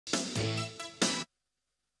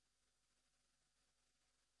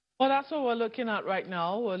Well, that's what we're looking at right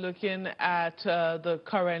now. We're looking at the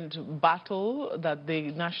current battle that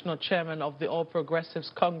the national chairman of the All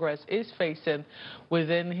Progressives Congress is facing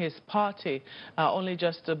within his party. Only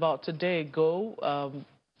just about a day ago,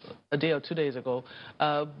 a day or 2 days ago,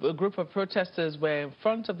 a group of protesters were in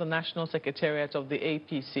front of the National Secretariat of the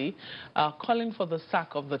APC calling for the sack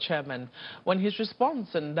of the chairman. When his response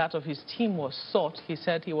and that of his team was sought, he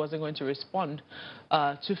said he wasn't going to respond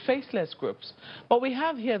to faceless groups. But we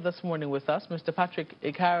have here this morning with us Mr. Patrick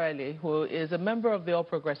Ikareli, who is a member of the All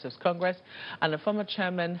Progressives Congress and a former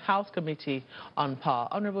chairman, House Committee on Power.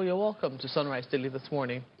 Honorable, you're welcome to Sunrise Daily this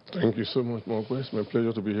morning. Thank you so much, Mark. It's my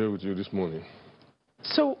pleasure to be here with you this morning.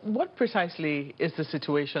 So what precisely is the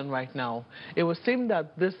situation right now? It would seem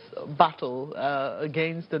that this battle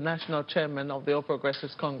against the national chairman of the All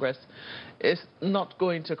Progressives Congress is not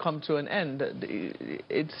going to come to an end.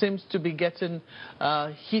 It seems to be getting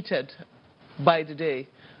heated by the day.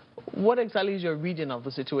 What exactly is your reading of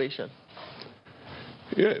the situation?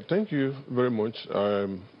 Yeah, thank you very much.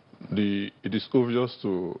 It is obvious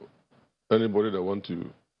to anybody that wants to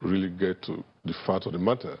really get to the fact of the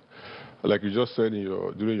matter, like you just said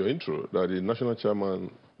during your intro, that the national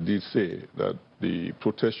chairman did say that the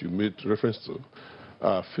protests you made reference to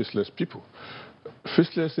are faceless people.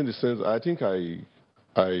 Faceless in the sense, I think I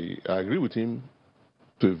agree with him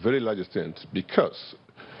to a very large extent, because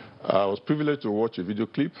I was privileged to watch a video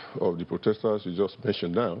clip of the protesters you just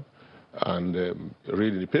mentioned now, and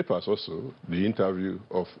read in the papers also the interview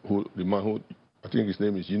of the man who, I think his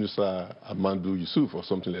name is Yunusa Amandu Yusuf or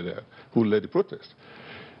something like that, who led the protest.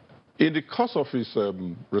 In the course of his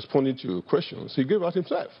responding to questions, he gave out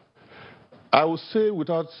himself. I would say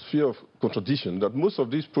without fear of contradiction that most of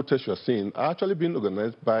these protests you are seeing are actually being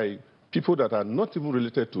organized by people that are not even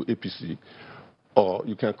related to APC, or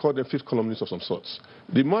you can call them fifth columnists of some sorts.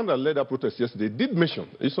 The man that led that protest yesterday did mention,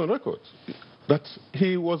 it's on record, that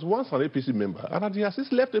he was once an APC member and that he has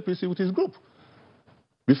since left APC with his group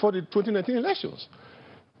before the 2019 elections.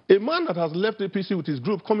 A man that has left APC with his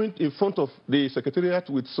group coming in front of the secretariat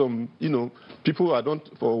with some, people I don't,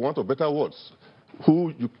 for want of better words,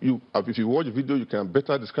 who if you watch the video, you can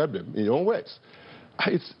better describe them in your own words.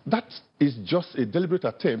 That is just a deliberate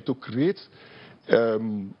attempt to create,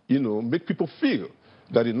 make people feel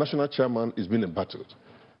that the national chairman is being embattled.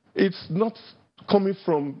 It's not coming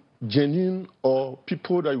from genuine or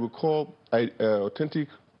people that you would call authentic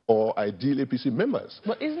or ideal APC members.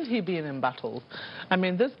 But isn't he being embattled? I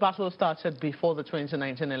mean, this battle started before the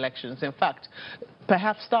 2019 elections. In fact,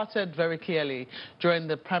 perhaps started very clearly during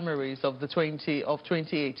the primaries of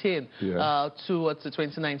 2018 towards the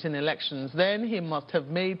 2019 elections. Then he must have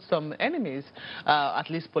made some enemies, at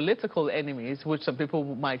least political enemies, which some people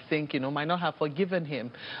might think, might not have forgiven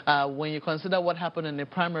him. When you consider what happened in the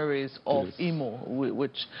primaries of Imo,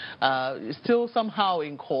 which is still somehow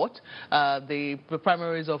in court, the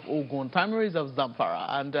primaries of Ogun, primaries of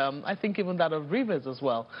Zamfara, and I think even that of Rivers as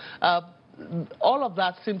well. All of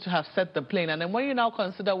that seemed to have set the plane. And then when you now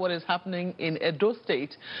consider what is happening in Edo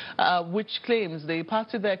State, which claims, the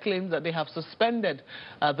party there claims that they have suspended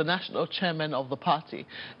the national chairman of the party,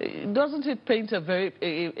 doesn't it paint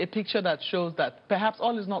a picture that shows that perhaps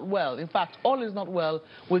all is not well? In fact, all is not well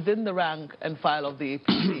within the rank and file of the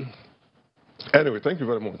APC. Anyway, thank you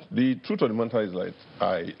very much. The truth of the matter is,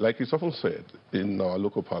 like it's often said in our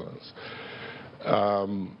local parlance,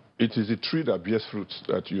 it is a tree that bears fruits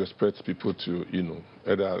that you expect people to,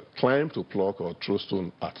 either climb to pluck or throw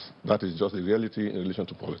stone at. That is just the reality in relation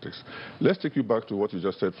to politics. Let's take you back to what you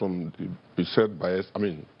just said you said bias. I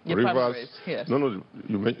mean, Rivers. Yes. No,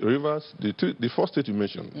 you mentioned Rivers. The first state you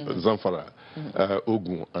mentioned, Zamfara,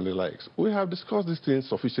 Ogun, and the likes. We have discussed these things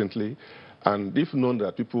sufficiently. And if known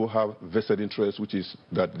that people have vested interest, which is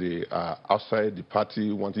that they are outside the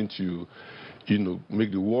party wanting to,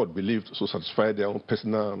 make the world believe, so satisfy their own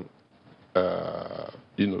personal,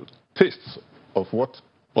 tastes of what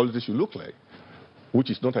politics should look like, which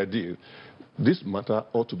is not ideal, this matter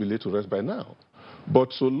ought to be laid to rest by now.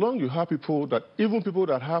 But so long you have people that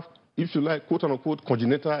have, if you like, quote-unquote,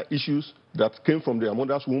 congenital issues that came from their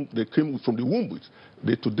mother's womb, they came from the womb with,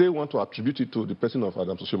 they today want to attribute it to the person of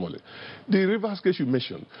Adam Soshomole. The Rivers case you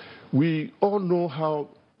mentioned, we all know how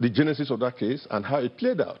the genesis of that case and how it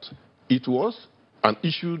played out. It was an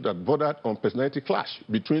issue that bordered on personality clash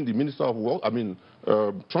between the Minister of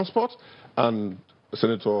Transport and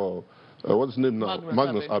Senator, what's his name now?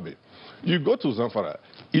 Magnus Abe. You go to Zamfara,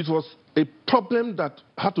 it was a problem that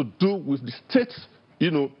had to do with the state,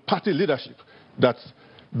 party leadership, that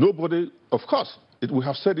nobody, of course, we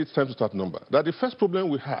have said it's time to start number, that the first problem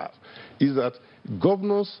we have is that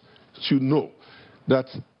governors should know that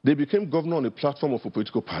they became governor on a platform of a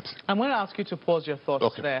political party. I'm going to ask you to pause your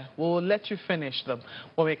thoughts there. We'll let you finish them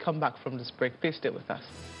when we come back from this break. Please stay with us.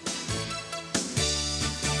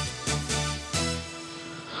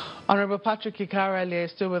 Honorable Patrick Ikara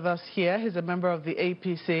is still with us here. He's a member of the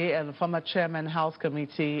APC and former chairman, House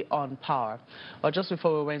Committee on Power. Well, just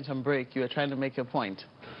before we went on break, you were trying to make a point.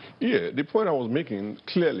 Yeah, the point I was making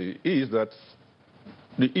clearly is that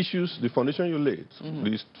the issues, the foundation you laid,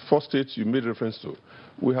 these 4 states you made reference to,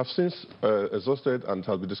 we have since exhausted and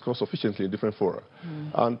has been discussed sufficiently in different fora.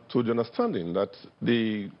 And to the understanding that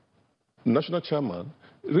the national chairman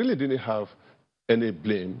really didn't have any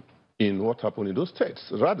blame in what happened in those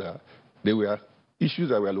states. Rather, they were issues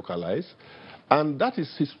that were localized. And that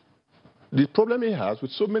is the problem he has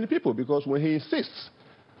with so many people, because when he insists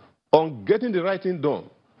on getting the right thing done,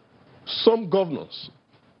 some governors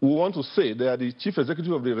will want to say they are the chief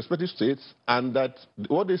executive of the respective states and that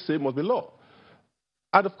what they say must be law.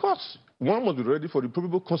 And of course, one must be ready for the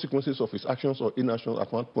probable consequences of his actions or inaction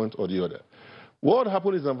at one point or the other. What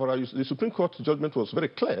happened in Zamfara, the Supreme Court judgment was very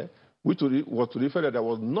clear, which was to refer that there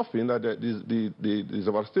was nothing that the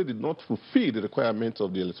Zamfara state did not fulfill the requirements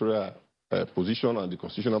of the electoral position and the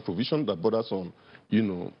constitutional provision that borders on,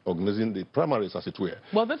 organizing the primaries, as it were.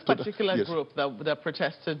 Well, this particular group that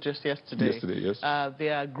protested just yesterday,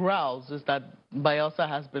 their growls is that Bayelsa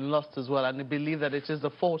has been lost as well, and they believe that it is the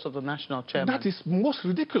fault of the national chairman. That is most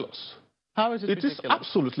ridiculous. How is it ridiculous? It is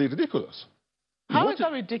absolutely ridiculous. How is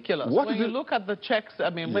that ridiculous? When you look at the checks, I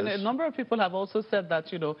mean, when a number of people have also said that,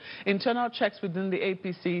 internal checks within the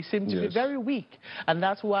APC seem to be very weak, and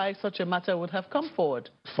that's why such a matter would have come forward.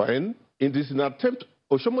 Fine. It is an attempt.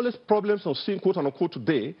 Oshomole's problems of seeing quote-unquote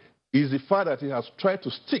today is the fact that he has tried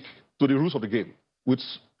to stick to the rules of the game,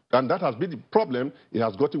 and that has been the problem he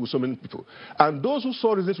has gotten with so many people. And those who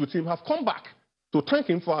saw reasons with him have come back to thank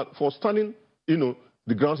him for standing,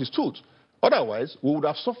 the grounds he stood. Otherwise, we would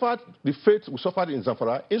have suffered the fate we suffered in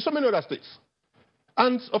Zamfara in so many other states.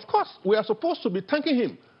 And, of course, we are supposed to be thanking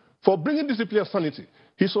him for bringing discipline and sanity.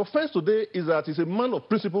 His offense today is that he's a man of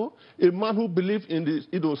principle, a man who believes in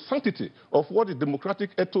the sanctity of what the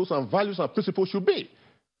democratic ethos and values and principles should be.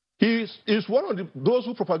 He is one of those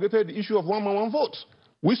who propagated the issue of one man, one vote.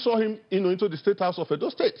 We saw him into the State House of Edo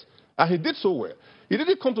State, and he did so well. He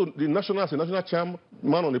didn't come to the national as a national chairman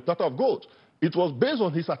on a platter of gold. It was based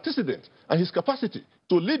on his antecedent and his capacity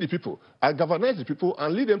to lead the people and galvanize the people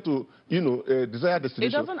and lead them to, desired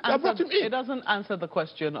destination. It doesn't answer the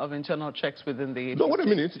question of internal checks within the APC. No, wait a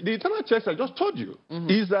minute. The internal checks I just told you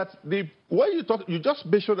is that you just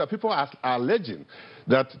make sure that people are alleging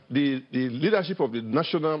that the leadership of the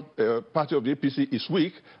national party of the APC is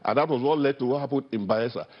weak, and that was what led to what happened in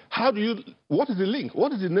Bayelsa. What is the link?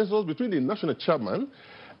 What is the nexus between the national chairman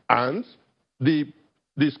and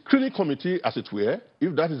the screening committee, as it were?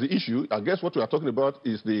 If that is the issue, I guess what we are talking about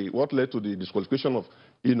is what led to the disqualification of,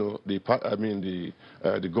 the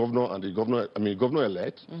governor and the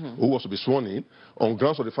governor-elect, who was to be sworn in on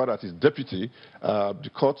grounds of the fact that his deputy,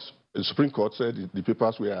 the Supreme Court said the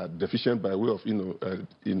papers were deficient by way of,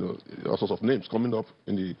 all sorts of names coming up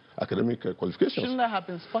in the academic qualifications. Shouldn't that have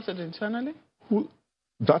been spotted internally?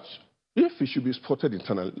 If it should be spotted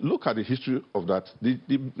internally, look at the history of that.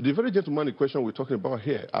 The very gentleman in question we're talking about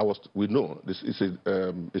here, we know this is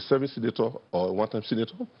a serving senator or a one-time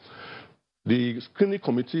senator. The screening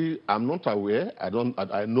committee, I'm not aware. I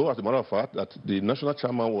know, as a matter of fact, that the national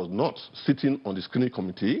chairman was not sitting on the screening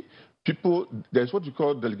committee. There's what you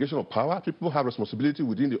call delegation of power. People have responsibility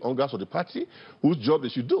within the organs of the party whose job they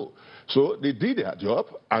should do. So they did their job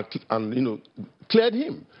and cleared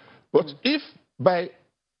him. But if by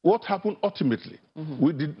what happened ultimately,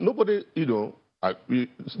 nobody we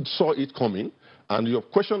saw it coming, and your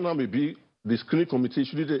question now may be the screening committee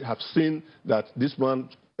should have seen that this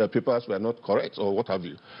man's papers were not correct or what have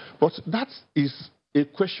you. But that is a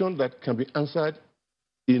question that can be answered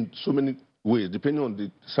in so many ways, depending on the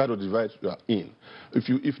side of the divide you are in.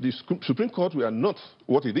 If the Supreme Court were not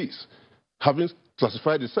what it is, having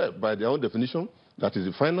classified itself by their own definition, that is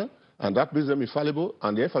the final, and that makes them infallible,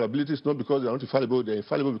 and their infallibility is not because they are not infallible, they are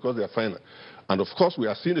infallible because they are final. And of course, we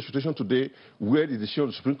are seeing a situation today where the decision of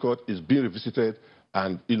the Supreme Court is being revisited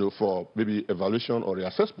and, for maybe evaluation or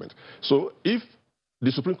reassessment. So if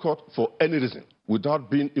the Supreme Court, for any reason, without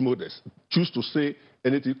being immodest, choose to say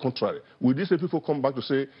anything contrary, will these people come back to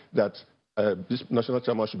say that this national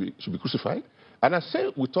chairman should be crucified? And I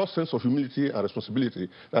say with all sense of humility and responsibility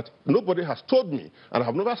that nobody has told me, and I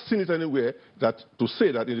have never seen it anywhere, that to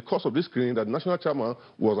say that in the course of this screening that the national chairman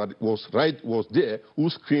was there, who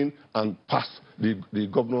screened and passed the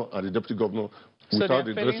governor and the deputy governor So there without are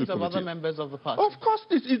the dressing feelings of committee. other members of the party? Of course,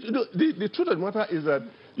 the truth of the matter is that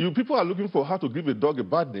people are looking for how to give a dog a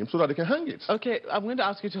bad name so that they can hang it. Okay, I'm going to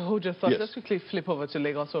ask you to hold your thoughts. Yes. Let's quickly flip over to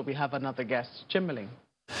Lagos where we have another guest, Chimberlin.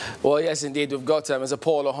 Well, yes, indeed. We've got Mr.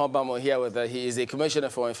 Paul Ohobamo here with us. He is the Commissioner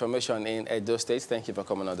for Information in Edo State. Thank you for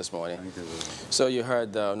coming on this morning. Thank you. So you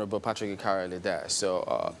heard Honorable Patrick Ikarale there.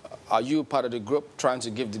 So are you part of the group trying to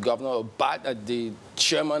give the governor the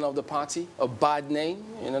chairman of the party, a bad name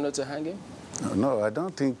in order to hang him? No, I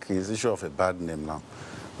don't think it's an issue of a bad name now.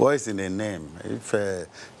 What is in a name? If the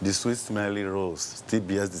sweet smelly rose still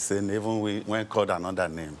bears the same, even when called another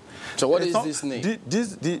name. So what is this name?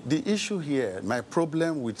 The issue here, my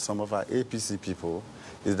problem with some of our APC people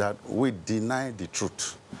is that we deny the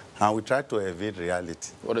truth and we try to evade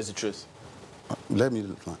reality. What is the truth?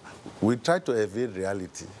 We try to evade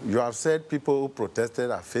reality. You have said people who protested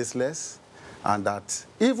are faceless, and that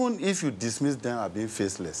even if you dismiss them as being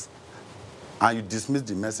faceless and you dismiss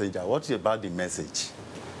the messenger, what about the message?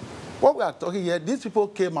 What we are talking here, these people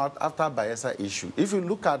came out after Bayelsa issue. If you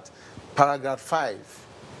look at paragraph 5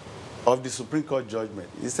 of the Supreme Court judgment,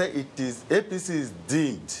 it said APC is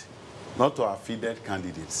deemed not to have fielded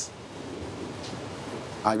candidates.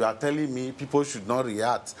 And you are telling me people should not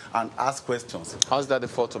react and ask questions. How is that the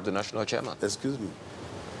fault of the national chairman? Excuse me.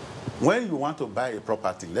 When you want to buy a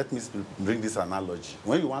property, let me bring this analogy.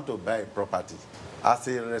 When you want to buy a property, as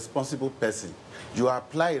a responsible person, you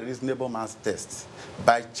apply a reasonable man's test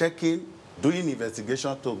by doing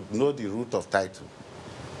investigation to know the root of title.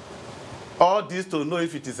 All this to know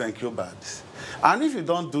if it is incurable. And if you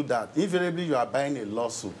don't do that, invariably you are buying a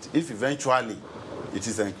lawsuit if eventually it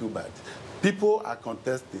is incurable. People are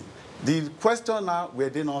contesting. The question now, were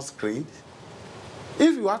they not screened?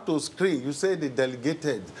 If you have to screen, you say the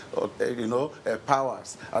delegated,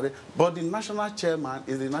 powers. But the national chairman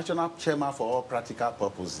is the national chairman for all practical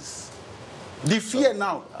purposes. The fear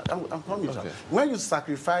now, I'm coming to that. When you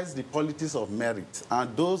sacrifice the politics of merit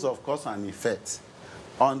and those of cause and effect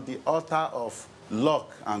on the altar of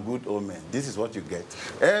luck and good omen, this is what you get.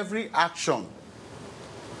 Every action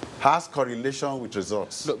has correlation with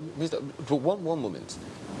results. Look, one moment.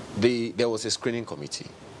 There was a screening committee,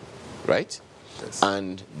 right? Yes.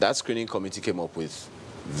 And that screening committee came up with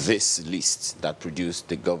this list that produced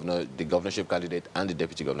the governorship candidate and the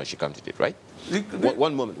deputy governorship candidate, right?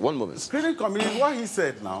 One moment. Screening committee, what he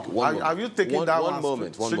said now, have you taken that one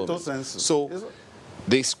moment? So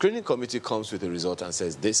the screening committee comes with a result and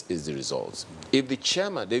says this is the result. If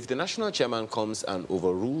the national chairman comes and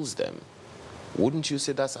overrules them, wouldn't you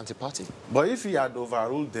say that's anti-party? But if he had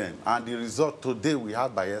overruled them and the result today we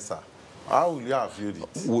have Bayelsa, how would you have viewed it?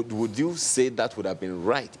 Would you say that would have been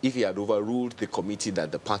right if he had overruled the committee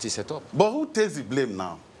that the party set up? But who takes the blame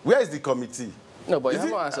now? Where is the committee? No, but you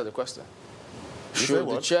haven't answered the question. Should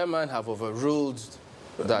the chairman have overruled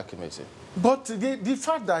that committee? But the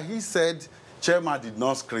fact that he said chairman did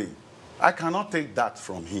not screen, I cannot take that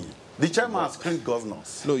from him. The chairman screened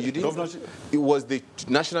governors. No, you didn't. It was the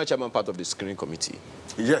national chairman part of the screening committee.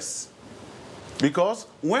 Yes. Because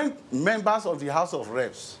when members of the House of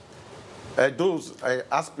Reps, those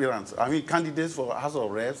aspirants, candidates for House of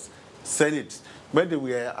Reps, Senate, when they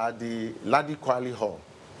were at the Ladi Kwali Hall,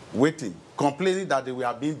 waiting, complaining that they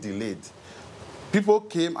were being delayed, people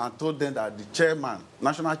came and told them that the chairman,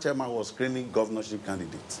 national chairman, was screening governorship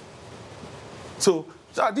candidates. So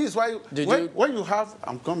this is why, when you have,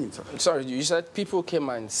 I'm coming, sir. Sorry, you said people came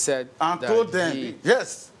and said and told them,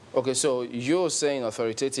 yes. Okay, so you're saying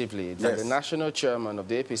authoritatively that the national chairman of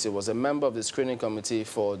the APC was a member of the screening committee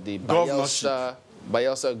for the Bayelsa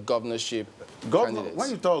governorship candidates. When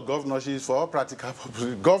you talk governorship, for all practical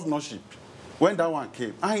purposes, governorship, when that one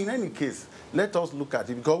came, and in any case, let us look at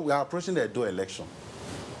it because we are approaching the Edo election.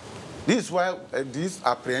 This is why this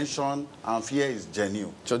apprehension and fear is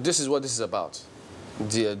genuine. So this is what this is about.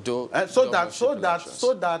 The Edo so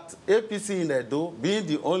that APC in Edo, being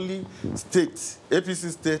the only state,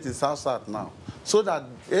 APC state in South now, so that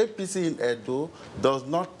APC in Edo does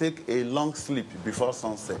not take a long sleep before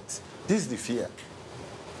sunset. This is the fear.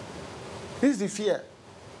 This is the fear.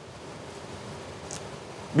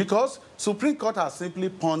 Because Supreme Court has simply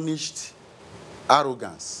punished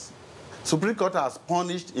arrogance. Supreme Court has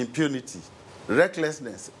punished impunity,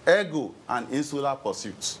 recklessness, ego, and insular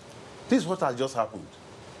pursuits. This is what has just happened.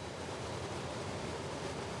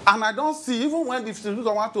 And I don't see, even when the Supreme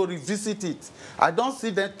Court want to revisit it, I don't see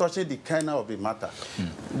them touching the kernel of the matter.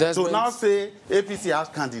 Now say APC has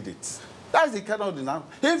candidates. That's the kernel of the matter.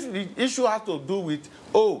 If the issue has to do with,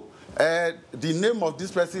 the name of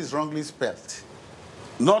this person is wrongly spelled,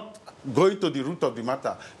 not going to the root of the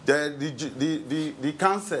matter, the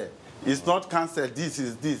cancer is not cancer, this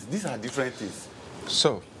is this. These are different things.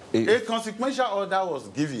 So, a consequential order was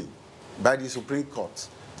given by the Supreme Court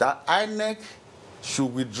that INEC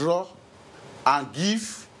should withdraw and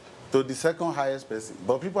give to the second highest person.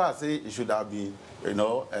 But people are saying it should have been,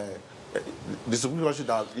 the Supreme Court should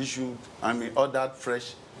have issued, ordered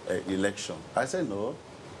fresh election. I said no.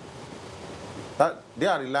 That they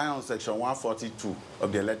are relying on Section 142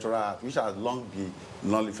 of the Electoral Act, which has long been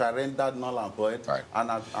nullified, rendered null and void, right,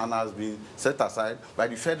 and has been set aside by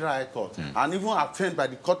the Federal High Court, and even affirmed by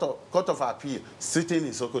the Court of Appeal sitting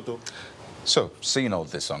in Sokoto. So, seeing all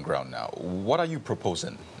this on ground now, what are you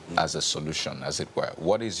proposing as a solution, as it were?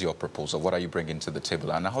 What is your proposal? What are you bringing to the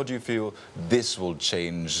table? And how do you feel this will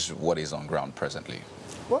change what is on ground presently?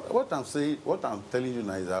 What I'm telling you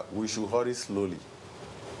now is that we should hurry slowly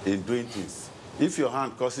in doing things. If your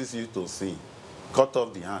hand causes you to sin, cut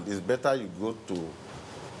off the hand. It's better you go to,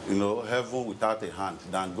 heaven without a hand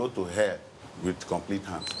than go to hell with complete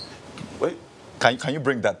hands. Wait. Can you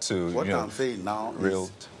bring that to what I'm saying now real...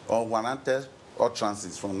 is unwarranted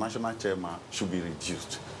utterances from national chairman should be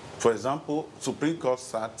reduced. For example, Supreme Court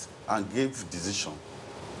sat and gave decision.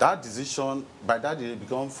 That decision, by that day,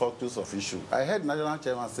 become factors of issue. I heard national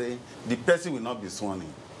chairman saying the person will not be sworn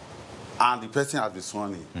in, and the person has been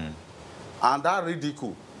sworn in. And that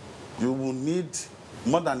ridicule, you will need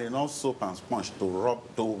more than enough soap and sponge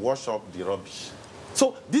to wash up the rubbish.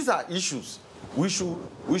 So these are issues. We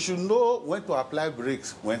should know when to apply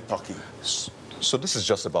brakes when talking. So this is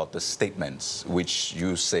just about the statements which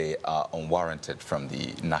you say are unwarranted from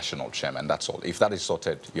the national chairman. That's all. If that is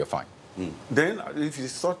sorted, you're fine. Then, if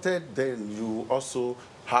it's sorted, then you also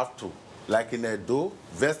have to, like in Edo,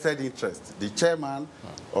 vested interest. The chairman,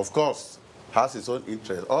 of course, has his own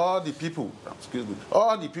interest. All the people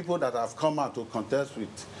that have come out to contest with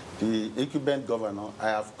the incumbent governor, I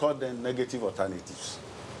have called them negative alternatives.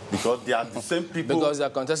 Because they are the same people. Because they are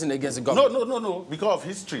contesting against the government? No. Because of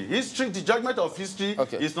history. The judgment of history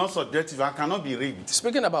is not subjective and cannot be rigged.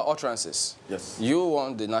 Speaking about utterances, yes, you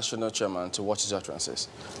want the national chairman to watch his utterances.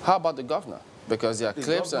 How about the governor? Because there are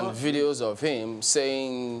clips and videos of him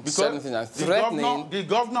saying certain things and threatening. The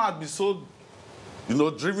governor had been so,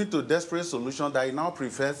 driven to desperate solution that he now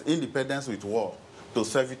prefers independence with war to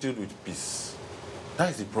servitude with peace. That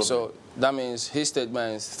is the problem. So that means his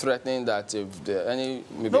statement is threatening that if there are any...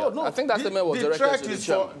 No. I think that statement was directed to the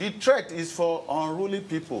chairman. The threat is for unruly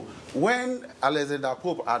people. When Alexander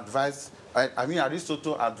Pope advised,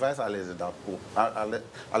 Aristotle advised Alexander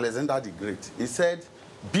the Great, he said,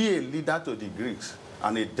 be a leader to the Greeks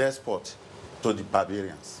and a despot to the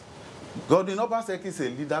barbarians. Godwin Obaseki is a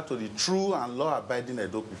leader to the true and law-abiding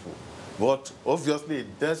Edo people. But obviously a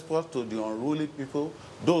despot to the unruly people,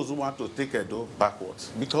 those who want to take Edo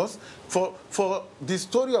backwards. Because for the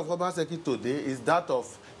story of Obaseki today is that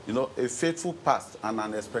of a faithful past and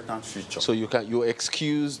an expectant future. So you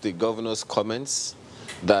excuse the governor's comments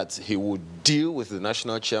that he would deal with the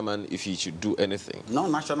national chairman if he should do anything? No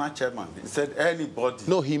national chairman. He said anybody.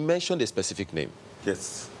 No, he mentioned a specific name.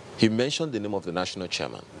 Yes. He mentioned the name of the national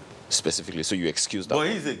chairman specifically, so you excuse that. But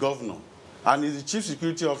he's a governor. And he's the chief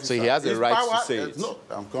security officer. So he has the right to say it. No,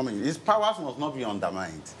 I'm coming. His powers must not be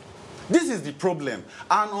undermined. This is the problem.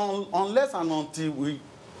 And unless and until we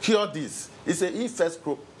cure this, it's an if-first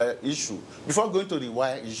issue. Before going to the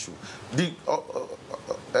why issue,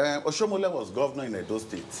 Oshomole was governor in Edo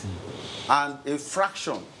State. And a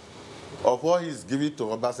fraction of what he's giving to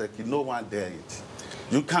Obaseki, no one dared it.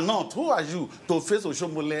 You cannot. Who are you to face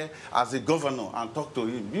Oshomole as a governor and talk to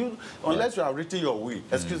him? Unless you have written your will.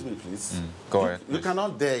 Excuse me, please. Go ahead. You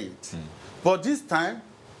cannot dare it. But this time,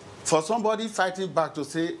 for somebody fighting back to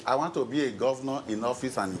say, I want to be a governor in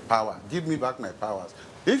office and in power, give me back my powers.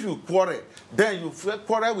 If you quarrel, then you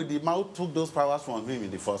quarrel with the man who took those powers from him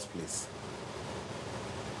in the first place.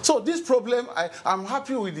 So this problem, I'm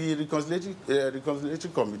happy with the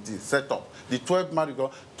reconciliation committee set up, the 12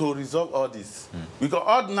 Marigo, to resolve all this. Because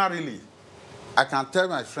ordinarily, I can tell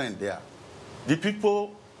my friend there, the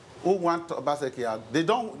people who want Obaseki,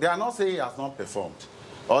 they are not saying he has not performed,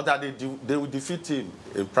 or that they will defeat him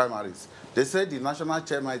in primaries. They say the national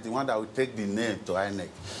chairman is the one that will take the name to INEC.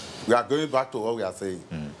 We are going back to what we are saying.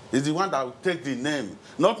 He's the one that will take the name,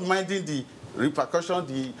 not minding the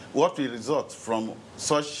repercussion, what will result from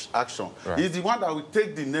such action. Right. He's the one that will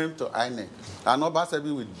take the name to INEC, and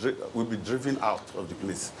Obaseki will be driven out of the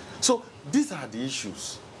place. So these are the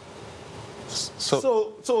issues.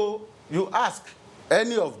 So you ask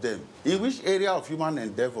any of them, in which area of human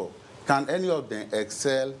endeavor can any of them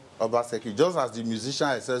excel Obaseki, just as the musician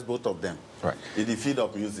excels both of them? Right. In the field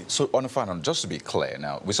of music. So, on the final, just to be clear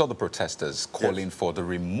now, we saw the protesters calling for the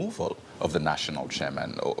removal of the national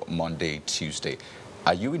chairman Monday, Tuesday.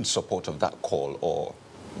 Are you in support of that call, or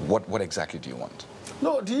what exactly do you want?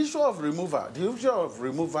 No, the issue of removal, the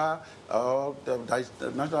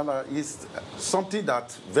national is something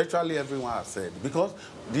that virtually everyone has said, because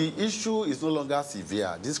the issue is no longer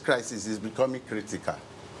severe. This crisis is becoming critical.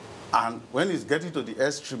 And when it's getting to the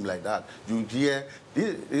extreme like that, you hear,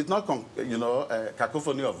 it's not,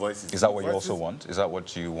 cacophony of voices. Is that what you also want? Is that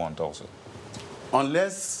what you want also?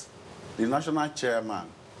 Unless the national chairman,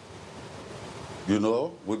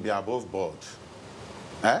 will be above board,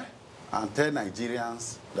 and tell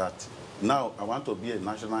Nigerians that now I want to be a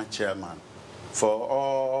national chairman for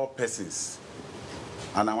all persons,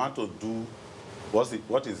 and I want to do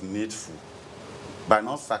what is needful by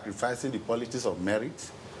not sacrificing the politics of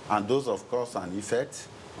merit and those of cause and effect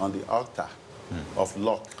on the altar of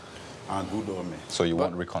luck and good omen. So you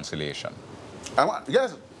want reconciliation?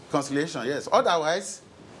 Yes, conciliation, yes. Otherwise,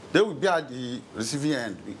 they will be at the receiving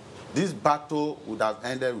end. This battle would have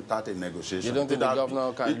ended without a negotiation. You don't think the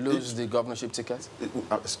governor can lose the governorship ticket?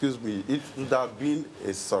 Excuse me, it would have been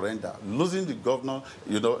a surrender. Losing the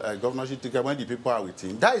governorship ticket when the people are with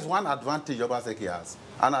him, that is one advantage Obaseki has.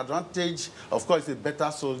 An advantage, of course, is a better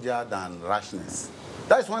soldier than rashness.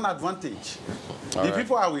 That is one advantage. The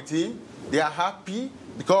people are with him, they are happy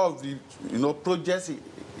because of the projects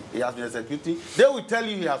he has been executing. They will tell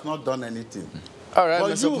you he has not done anything. All right,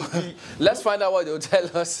 let's find out what they'll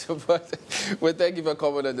tell us. But we thank you for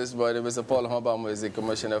coming on this morning. Mr. Paul Ohonbamo is the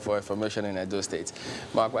Commissioner for Information in Edo State.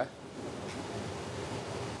 Mark, why?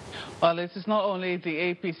 Well, it is not only the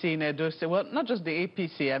APC in Edo State. Well, not just the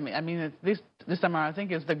APC. I mean this time around, I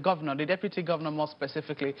think it's the governor, the deputy governor more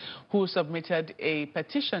specifically, who submitted a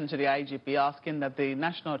petition to the IGP asking that the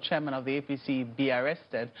national chairman of the APC be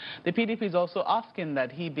arrested. The PDP is also asking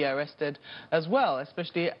that he be arrested as well,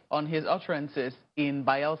 especially on his utterances in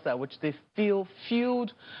Bayelsa, which they feel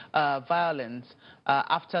fueled violence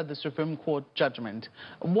after the Supreme Court judgment.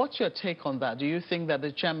 What's your take on that? Do you think that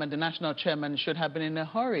the chairman, the national chairman, should have been in a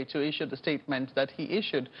hurry to issue the statement that he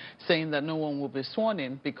issued, saying that no one will be sworn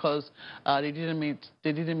in because they didn't meet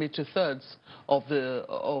 2/3 of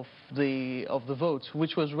the vote,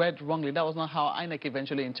 which was read wrongly? That was not how INEC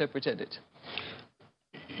eventually interpreted it.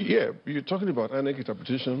 Yeah, you're talking about INEC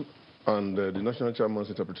interpretation and the national chairman's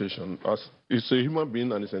interpretation. As it's a human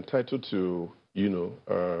being and is entitled to,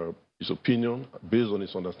 his opinion based on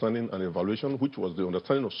his understanding and evaluation, which was the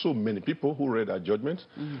understanding of so many people who read our judgment.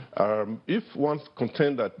 If one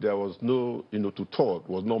contend that there was no, to-thought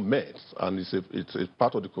was not met, and it's a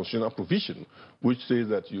part of the constitutional provision, which says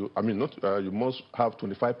that you must have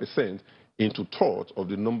 25% into thought of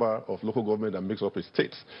the number of local government that makes up a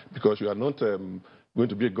state, because you are not going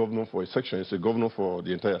to be a governor for a section, it's a governor for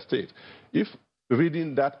the entire state. If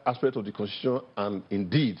reading that aspect of the constitution and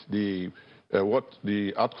indeed what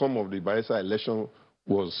the outcome of the Bayelsa election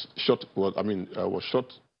was short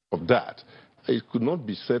of that, it could not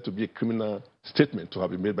be said to be a criminal statement to have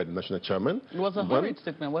been made by the national chairman. It was a hurried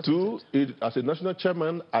statement. What is it? As a national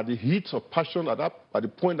chairman, at the heat of passion, at the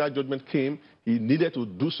point that judgment came, he needed to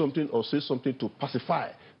do something or say something to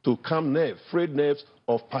pacify, to calm frayed nerves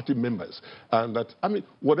of party members. And that,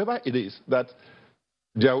 whatever it is, that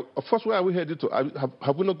first, where are we headed to?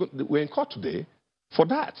 Have we not we're in court today for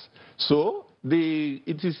that. So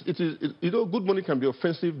it is good money can be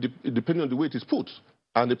offensive depending on the way it is put,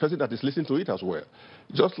 and the person that is listening to it as well.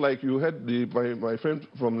 Just like you heard my friend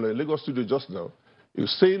from the Lagos studio just now, he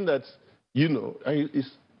was saying that,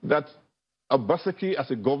 that Obaseki as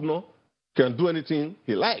a governor can do anything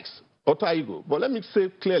he likes, utter ego. But let me say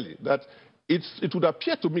clearly that it would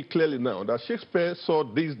appear to me clearly now that Shakespeare saw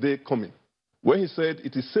this day coming, when he said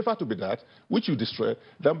it is safer to be that which you destroy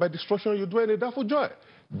than by destruction you dwell in a doubtful joy.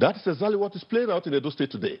 That is exactly what is playing out in Edo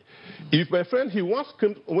State today. If my friend, he once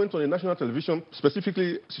went on a national television,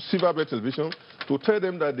 specifically Silver Bell Television, to tell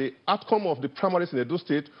them that the outcome of the primaries in Edo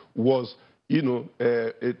State was,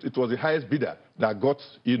 it was the highest bidder that got,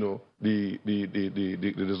 the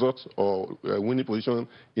results or winning position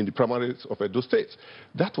in the primaries of Edo State.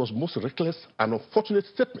 That was most reckless and unfortunate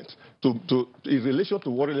statement in relation to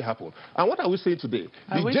what really happened. And what are we saying today?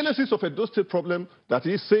 The genesis of Edo State problem that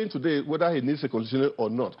he's saying today, whether he needs a constitution or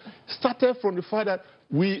not, started from the fact that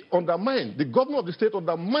we undermined, the governor of the state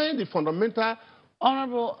undermined the fundamental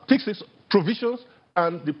fixes, provisions,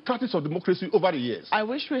 and the practice of democracy over the years. I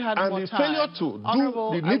wish we had more time. And the failure to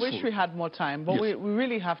do the needful. I wish we had more time, but yes, we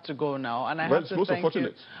really have to go now. And I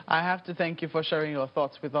have to thank you for sharing your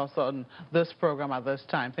thoughts with us on this program at this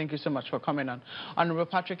time. Thank you so much for coming on. Honorable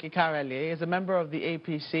Patrick Ikarale is a member of the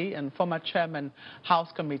APC and former chairman,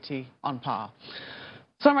 House Committee on Power.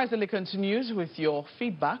 Sunrise Daily continues with your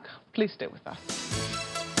feedback. Please stay with us.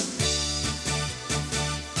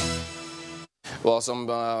 Well, some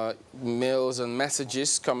mails and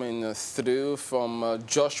messages coming through from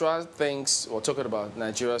Joshua. Thanks. We're talking about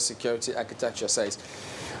Nigeria's security architecture. Says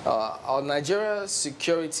our Nigeria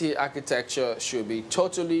security architecture should be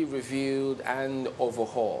totally reviewed and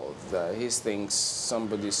overhauled. He thinks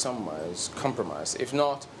somebody somewhere is compromised. If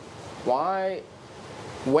not, why?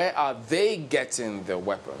 Where are they getting their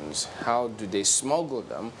weapons? How do they smuggle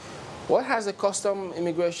them? What has the custom,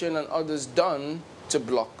 immigration, and others done to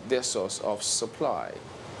block their source of supply?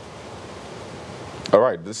 All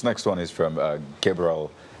right, this next one is from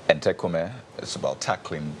Gabriel Entekome. It's about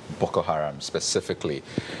tackling Boko Haram specifically.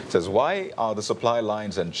 It says, why are the supply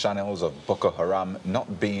lines and channels of Boko Haram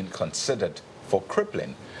not being considered for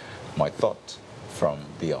crippling? My thought from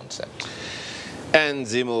the onset. And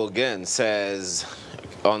Zimo again says,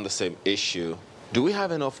 on the same issue, do we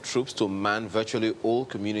have enough troops to man virtually all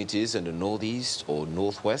communities in the Northeast or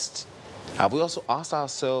Northwest? Have we also asked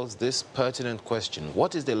ourselves this pertinent question?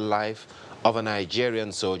 What is the life of a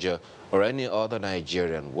Nigerian soldier or any other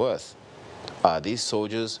Nigerian worth? Are these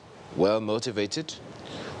soldiers well motivated?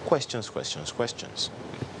 Questions, questions, questions.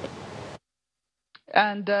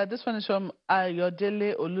 And this one is from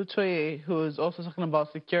Ayodele Olutoye, who is also talking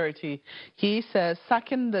about security. He says,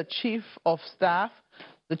 sacking the chiefs of staff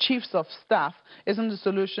isn't the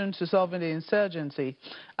solution to solving the insurgency.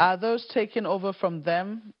 Are those taken over from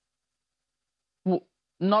them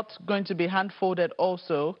not going to be hand-folded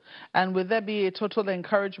also? And will there be a total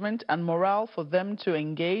encouragement and morale for them to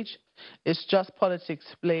engage? It's just politics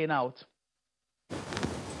playing out.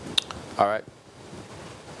 All right.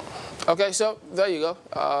 Okay, so there you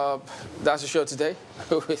go. That's the show today.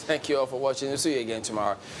 We thank you all for watching. We'll see you again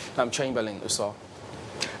tomorrow. I'm Chamberlain Usol.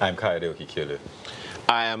 I'm Kayode Okikiolu.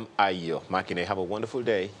 I am Ayo Makine. Have a wonderful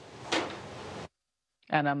day.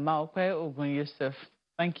 And I'm Maokwe Ogun Yusuf.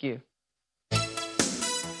 Thank you.